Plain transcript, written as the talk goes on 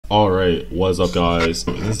Alright, what's up guys?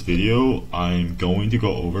 In this video, I'm going to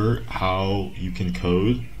go over how you can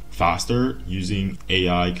code faster using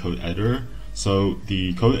AI code editor. So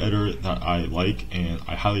the code editor that I like and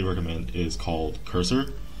I highly recommend is called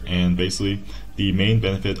Cursor. And basically, the main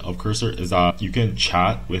benefit of Cursor is that you can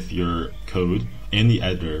chat with your code in the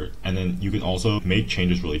editor, and then you can also make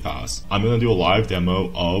changes really fast. I'm going to do a live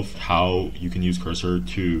demo of how you can use Cursor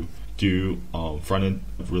to do front end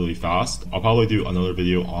really fast. I'll probably do another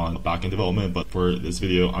video on back end development, but for this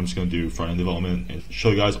video, I'm just going to do front end development and show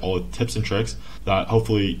you guys all the tips and tricks that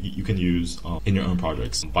hopefully you can use in your own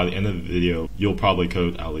projects. By the end of the video, you'll probably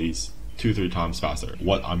code at least 2-3 times faster.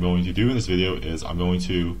 What I'm going to do in this video is I'm going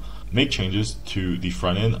to make changes to the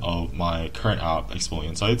front end of my current app, Explore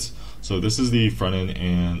Insights. So this is the front end,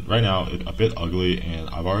 and right now it's a bit ugly, and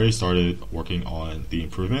I've already started working on the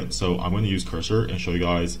improvement. So I'm going to use Cursor and show you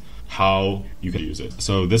guys how you can use it.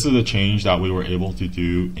 So this is a change that we were able to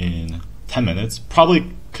do in 10 minutes.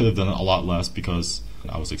 Probably could have done it a lot less because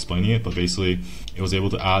I was explaining it, but basically it was able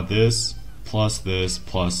to add this plus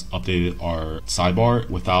updated our sidebar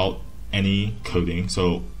without any coding.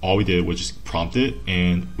 So all we did was just prompt it,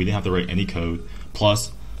 and we didn't have to write any code.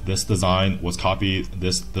 Plus this design was copied,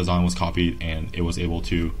 and it was able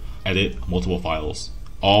to edit multiple files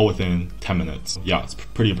all within 10 minutes. Yeah, it's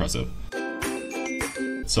pretty impressive.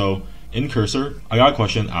 So in Cursor, I got a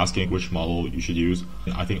question asking which model you should use.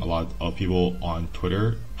 I think a lot of people on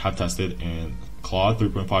Twitter have tested, and Claude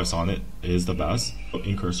 3.5 Sonnet is the best.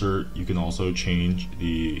 In Cursor, you can also change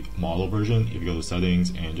the model version. If you go to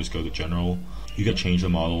settings and just go to general, you can change the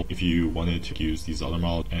model if you wanted to use these other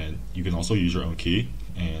models, and you can also use your own key,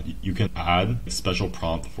 and you can add a special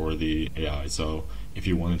prompt for the AI. So if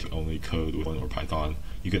you wanted to only code with or Python,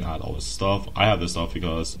 you can add all this stuff. I have this stuff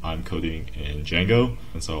because I'm coding in Django,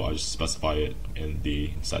 and so I just specify it in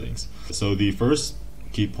the settings. So the first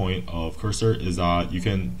key point of Cursor is that you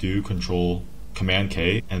can do Command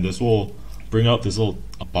K, and this will bring up this little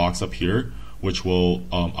box up here, which will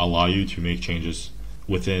allow you to make changes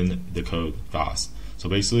within the code fast. So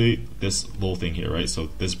basically this little thing here, right? So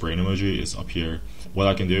this brain emoji is up here. What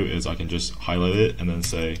I can do is I can just highlight it and then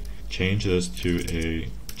say, change this to a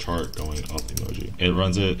chart going up emoji. It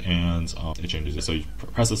runs it and it changes it. So you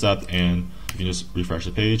press accept and you can just refresh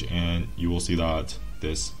the page and you will see that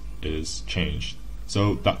this is changed.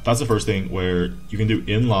 So that's the first thing where you can do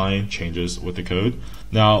inline changes with the code.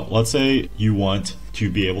 Now, let's say you want to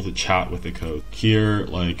be able to chat with the code. Here,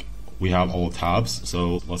 like, we have all the tabs.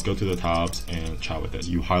 So let's go to the tabs and chat with it.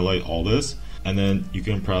 You highlight all this, and then you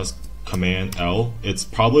can press Command L. It's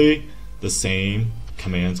probably the same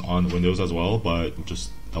commands on Windows as well, but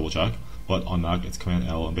just double check. But on Mac, it's Command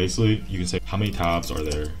L, and basically you can say how many tabs are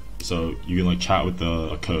there. So you can like chat with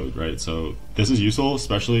the code, right? So this is useful,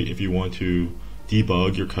 especially if you want to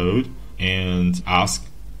debug your code and ask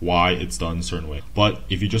why it's done a certain way. But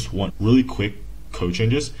if you just want really quick code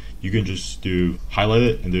changes, you can just do highlight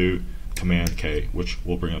it and do Command K, which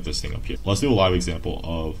will bring up this thing up here. Let's do a live example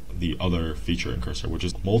of the other feature in Cursor, which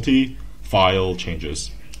is multi-file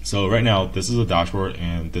changes. So right now, this is a dashboard,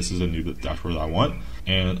 and this is a new dashboard that I want.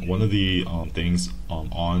 And one of the things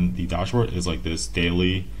on the dashboard is like this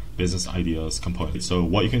daily business ideas component. So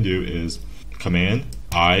what you can do is Command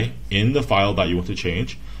I in the file that you want to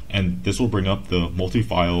change, and this will bring up the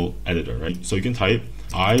multi-file editor, right? So you can type,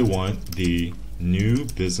 I want the new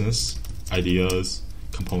business ideas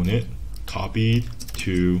component copied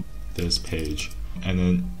to this page, and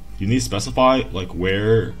then you need to specify like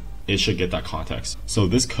where it should get that context. So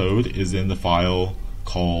this code is in the file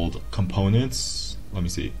called components, let me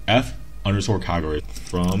see, f_categories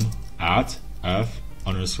from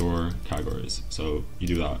 @f_categories. So you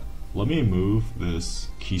do that. Let me move this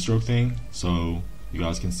keystroke thing so you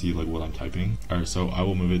guys can see like what I'm typing. Alright, so I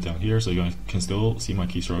will move it down here so you guys can still see my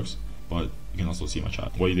keystrokes, but you can also see my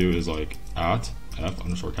chat. What you do is like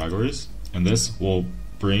 @f_categories, and this will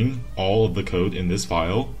bring all of the code in this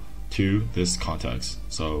file to this context.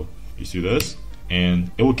 So you do this, and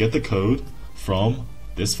it will get the code from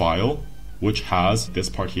this file, which has this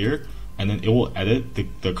part here, and then it will edit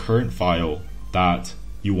the current file that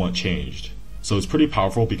you want changed. So it's pretty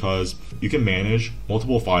powerful because you can manage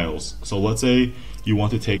multiple files. So let's say you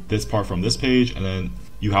want to take this part from this page, and then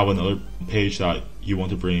you have another page that you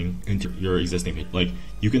want to bring into your existing page. Like,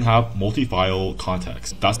 you can have multi-file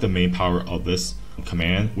context. That's the main power of this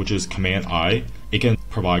command, which is Command I. It can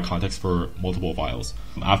provide context for multiple files.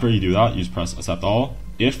 After you do that, you just press accept all.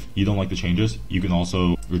 If you don't like the changes, you can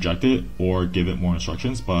also reject it or give it more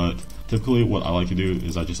instructions. But typically what I like to do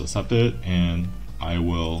is I just accept it, and I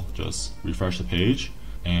will just refresh the page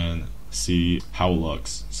and see how it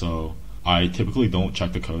looks. So I typically don't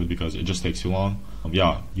check the code because it just takes too long.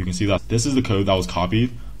 Yeah, you can see that this is the code that was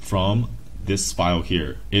copied from this file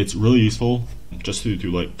here. It's really useful just to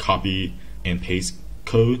do like copy and paste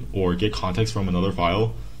code or get context from another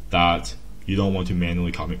file that you don't want to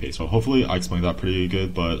manually copy and paste. So hopefully I explained that pretty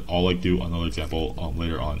good, but I'll like do another example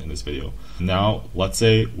later on in this video. Now let's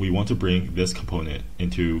say we want to bring this component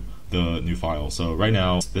into the new file. So right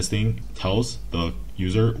now this thing tells the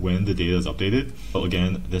user when the data is updated. So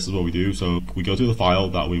again, this is what we do. So we go to the file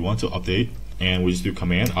that we want to update and we just do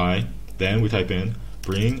Command I, then we type in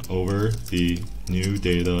bring over the new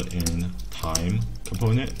data in time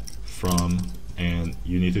component from, and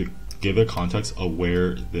you need to give it context of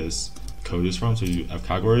where this code is from. So you have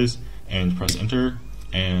categories and press enter,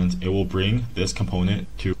 and it will bring this component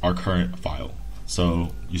to our current file.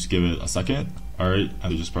 So you just give it a second. All right,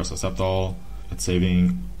 and you just press accept all. It's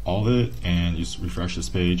saving all of it, and you just refresh this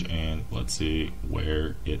page and let's see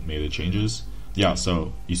where it made the changes. Yeah,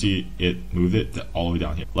 so you see it moved it all the way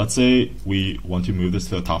down here. Let's say we want to move this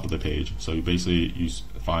to the top of the page. So you basically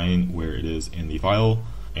find where it is in the file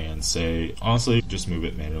and say, honestly, just move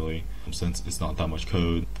it manually. Since it's not that much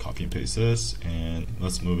code, copy and paste this, and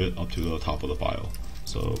let's move it up to the top of the file.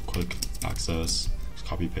 So quick access, just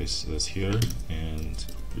copy paste this here and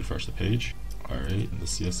refresh the page. All right, the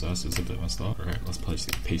CSS is a bit messed up. All right, let's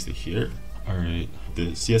paste it here. All right,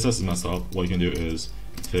 the CSS is messed up. What you can do is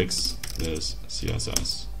fix this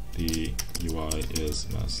CSS. The UI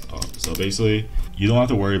is messed up. So basically, you don't have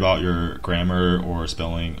to worry about your grammar or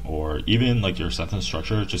spelling or even like your sentence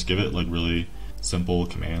structure. Just give it like really simple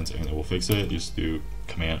commands and it will fix it. Just do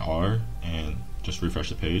Command R and just refresh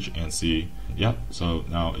the page and see. Yeah, so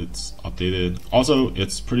now it's updated. Also,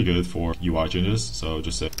 it's pretty good for UI changes. So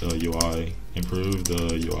just say the UI, improve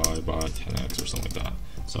the UI by 10x or something like that.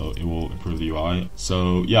 So it will improve the UI.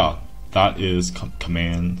 So yeah, that is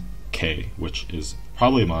Command K, which is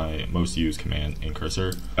probably my most used command in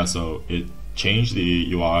Cursor. Yeah, so it changed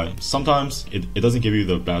the UI. Sometimes it doesn't give you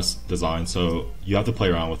the best design, so you have to play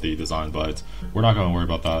around with the design, but we're not going to worry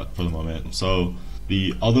about that for the moment. So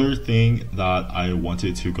the other thing that I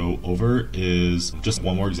wanted to go over is just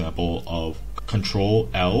one more example of Control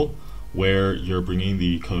L, where you're bringing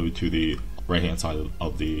the code to the right hand side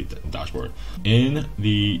of the dashboard. In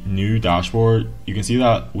the new dashboard, you can see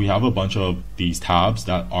that we have a bunch of these tabs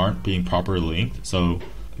that aren't being properly linked. So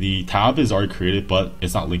the tab is already created, but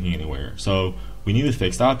it's not linking anywhere. So we need to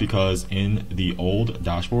fix that because in the old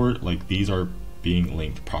dashboard, like these are being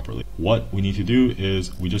linked properly. What we need to do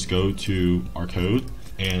is we just go to our code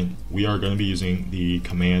and we are going to be using the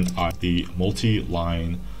Command I, the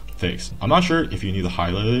multi-line fix. I'm not sure if you need to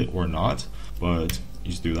highlight it or not, but you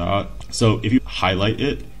just do that. So if you highlight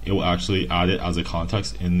it, it will actually add it as a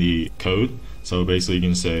context in the code. So basically you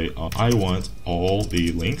can say, I want all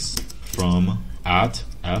the links from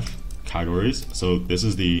 @f categories. So this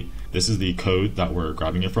is the code that we're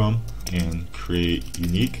grabbing it from, and create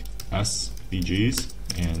unique SVGs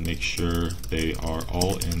and make sure they are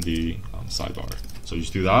all in the sidebar. So you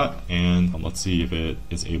just do that, and let's see if it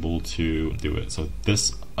is able to do it. So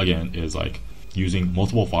this again is like using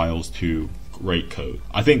multiple files to write code.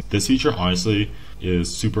 I think this feature honestly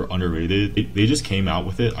is super underrated. They just came out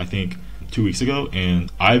with it, I think 2 weeks ago,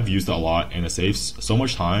 and I've used it a lot, and it saves so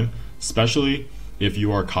much time, especially if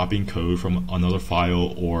you are copying code from another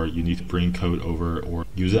file or you need to bring code over or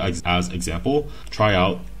use it as example. Try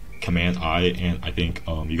out Command I, and I think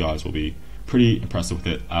you guys will be pretty impressed with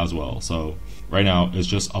it as well. So right now it's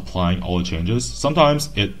just applying all the changes. Sometimes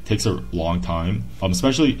it takes a long time,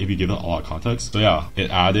 especially if you give it a lot of context. So yeah,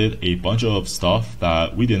 it added a bunch of stuff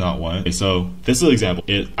that we did not want. Okay, so this is an example.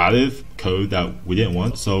 It added code that we didn't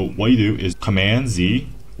want. So what you do is Command Z,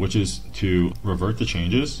 which is to revert the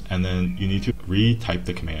changes, and then you need to retype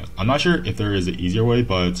the command. I'm not sure if there is an easier way,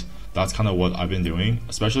 but that's kind of what I've been doing,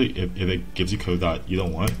 especially if it gives you code that you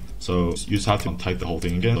don't want. So you just have to type the whole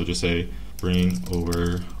thing again. So just say bring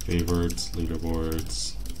over favorites,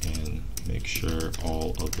 leaderboards, and make sure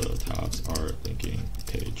all of the tabs are linking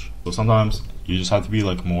page. So sometimes you just have to be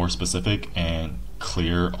like more specific and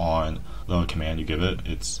clear on the command you give it.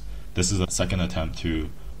 This is a second attempt to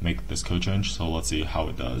make this code change, so let's see how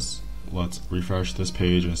it does. Let's refresh this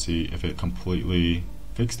page and see if it completely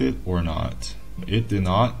fixed it or not. It did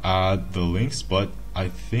not add the links, but I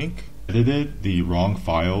think it edited the wrong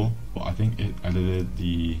file. I think it edited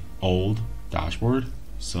the old dashboard,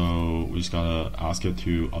 so we just gotta ask it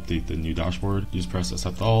to update the new dashboard. You just press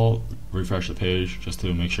accept all, refresh the page just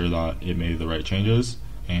to make sure that it made the right changes,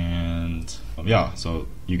 and yeah, so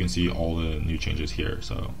you can see all the new changes here.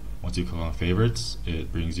 So once you click on favorites,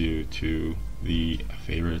 it brings you to the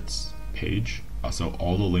favorites page, So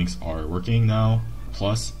all the links are working now.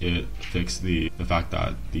 Plus, it fixed the fact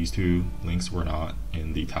that these two links were not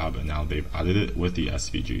in the tab, and now they've added it with the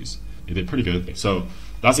SVGs. It did pretty good. So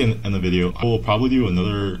that's the end of the video. I will probably do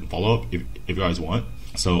another follow-up if you guys want.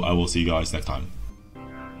 So I will see you guys next time.